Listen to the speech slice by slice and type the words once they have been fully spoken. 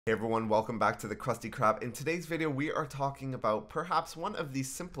Hey everyone, welcome back to the Krusty Krab. In today's video, we are talking about perhaps one of the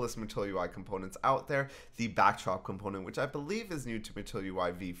simplest Material UI components out there, the backdrop component, which I believe is new to Material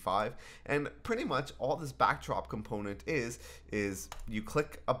UI V5. And pretty much all this backdrop component is you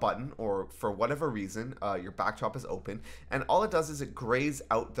click a button, or for whatever reason, your backdrop is open, and all it does is it grays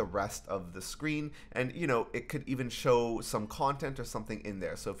out the rest of the screen, and it could even show some content or something in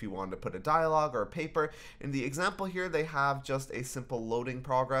there. So if you wanted to put a dialogue or a paper, in the example here, they have just a simple loading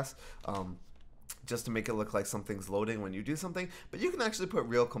progress. Just to make it look like something's loading when you do something, but you can actually put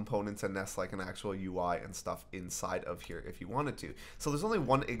real components and nest like an actual UI and stuff inside of here if you wanted to. So there's only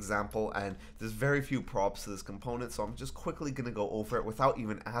one example and there's very few props to this component, so I'm just quickly going to go over it without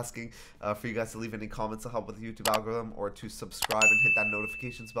even asking for you guys to leave any comments to help with the YouTube algorithm, or to subscribe and hit that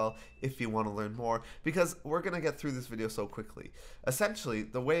notifications bell if you want to learn more, because we're going to get through this video so quickly. Essentially,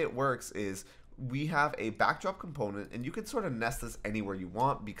 the way it works is we have a backdrop component, and you can sort of nest this anywhere you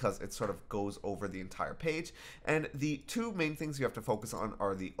want because it sort of goes over the entire page. And the two main things you have to focus on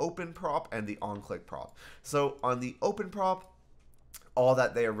are the open prop and the on-click prop. So on the open prop, all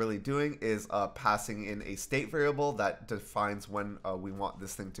that they are really doing is passing in a state variable that defines when we want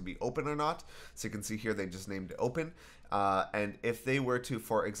this thing to be open or not. So you can see here they just named it open. And if they were to,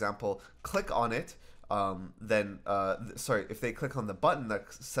 for example, click on it, if they click on the button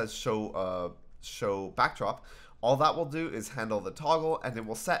that says show backdrop, all that will do is handle the toggle, and it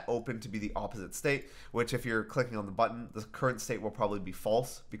will set open to be the opposite state, which if you're clicking on the button, the current state will probably be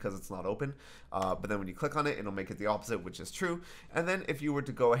false because it's not open. But then when you click on it, it'll make it the opposite, which is true. And then if you were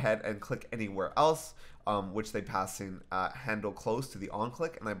to go ahead and click anywhere else, which they pass in handle close to the on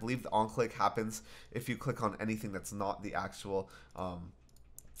click, and I believe the on click happens if you click on anything that's not the actual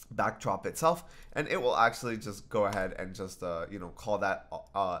backdrop itself, and it will actually just go ahead and just call that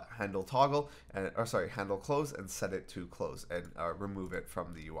handle toggle, handle close, and set it to close, and remove it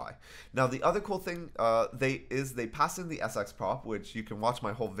from the UI. Now the other cool thing they pass in the SX prop, which you can watch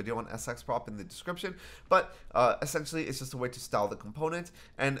my whole video on SX prop in the description, but essentially it's just a way to style the component.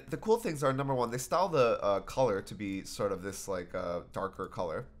 And the cool things are, number one, they style the color to be sort of this like darker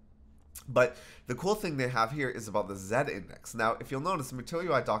color. But the cool thing they have here is about the Z index. Now, if you'll notice, the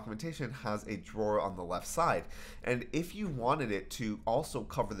Material UI documentation has a drawer on the left side. And if you wanted it to also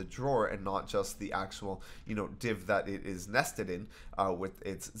cover the drawer and not just the actual, div that it is nested in with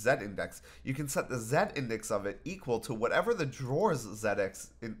its Z index, you can set the Z index of it equal to whatever the drawer's ZX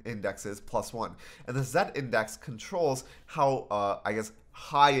index is plus 1. And the Z index controls how,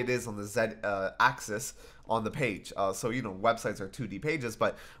 high it is on the Z axis on the page. So, websites are 2D pages,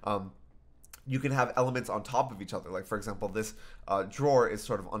 but you can have elements on top of each other. Like, for example, this drawer is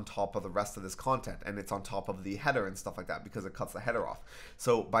sort of on top of the rest of this content, and it's on top of the header and stuff like that because it cuts the header off.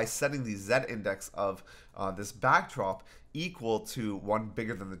 So by setting the Z index of this backdrop equal to 1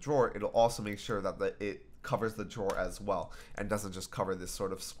 bigger than the drawer, it'll also make sure that it covers the drawer as well, and doesn't just cover this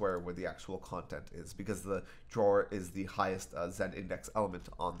sort of square where the actual content is, because the drawer is the highest Z index element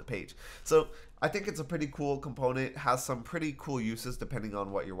on the page. So I think it's a pretty cool component. It has some pretty cool uses depending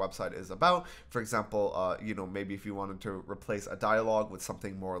on what your website is about. For example, maybe if you wanted to replace a dialogue with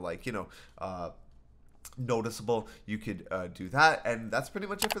something more like, noticeable, you could do that. And that's pretty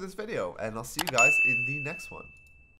much it for this video, and I'll see you guys in the next one.